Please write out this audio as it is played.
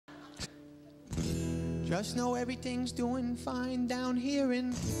Just know everything's doing fine down here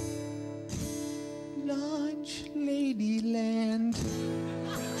in Lunchlady land.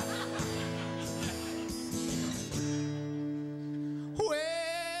 Well,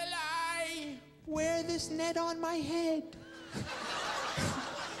 I wear this net on my head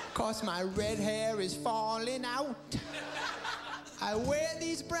 'cause my red hair is falling out. I wear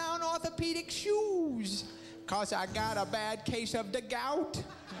these brown orthopedic shoes 'cause I got a bad case of the gout.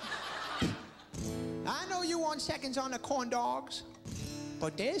 I know you want seconds on the corn dogs,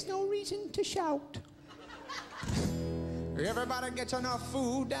 but there's no reason to shout. Everybody gets enough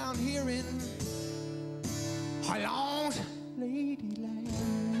food down here in Lunchlady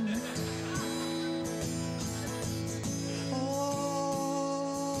land.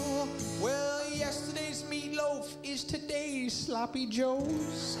 Oh, well, yesterday's meatloaf is today's sloppy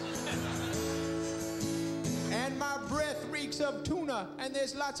joes. And my breath reeks of tuna, and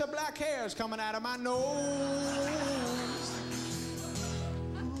there's lots of black hairs coming out of my nose.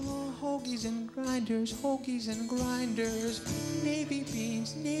 Oh, hoagies and grinders, hoagies and grinders. Navy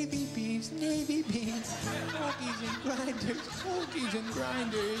beans, navy beans, navy beans. Hoagies and grinders, hoagies and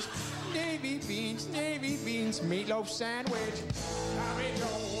grinders. Navy beans, navy beans. Meatloaf sandwich. Sloppy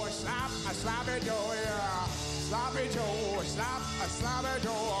Joe, slop, a sloppy Joe, yeah. Sloppy Joe, slop, a sloppy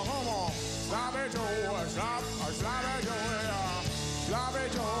Joe, come on. Sloppy Joe, slop, a sloppy Joe, yeah. Sloppy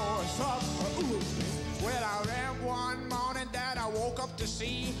Joe, slop, ooh. Well, I ran one morning that I woke up to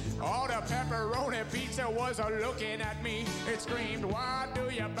see all the pepperoni pizza was looking at me. It screamed, why do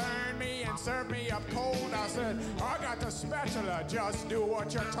you burn me and serve me up cold? I said, I got the spatula, just do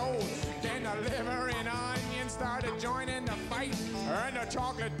what you're told. Then the liver and onion started joining the fight, and the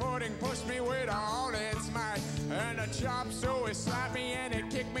chocolate pudding pushed me with all its might. And the chop suey slapped me and it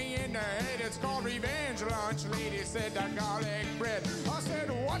kicked me in the head. It's called revenge, Lunchlady, said the garlic bread. I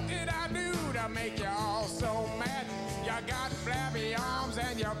said, what did I do to make you all so mad? You got flabby arms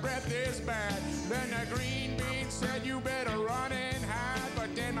and your breath is bad. Then the green bean said you better run and hide.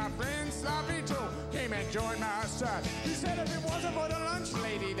 But then my friend Sloppy Joe came and joined my side. He said if it wasn't for the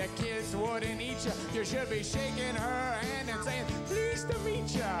Lunchlady, the kids wouldn't eat you. You should be shaking her hand and saying, pleased to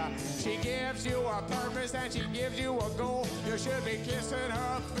meet ya. She gives you a purpose and she gives you a goal. You should be kissing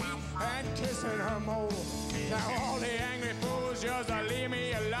her feet and kissing her mole. Now all the angry fools just leave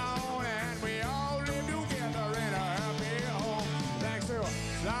me alone, and we all live together in a happy home. Thanks to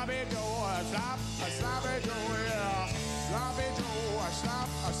Sloppy Joe, a sloppy Joe, yeah. Sloppy Joe, a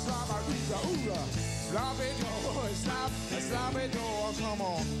sloppy Joe, Sloppy Joe, a sloppy Joe, come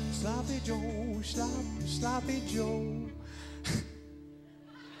on. Sloppy Joe, sloppy Joe.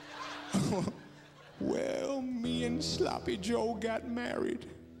 Well, me and Sloppy Joe got married.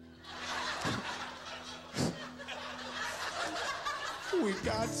 We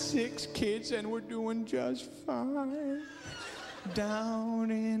got 6 kids and we're doing just fine. Down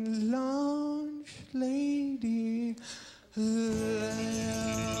in Lunchlady.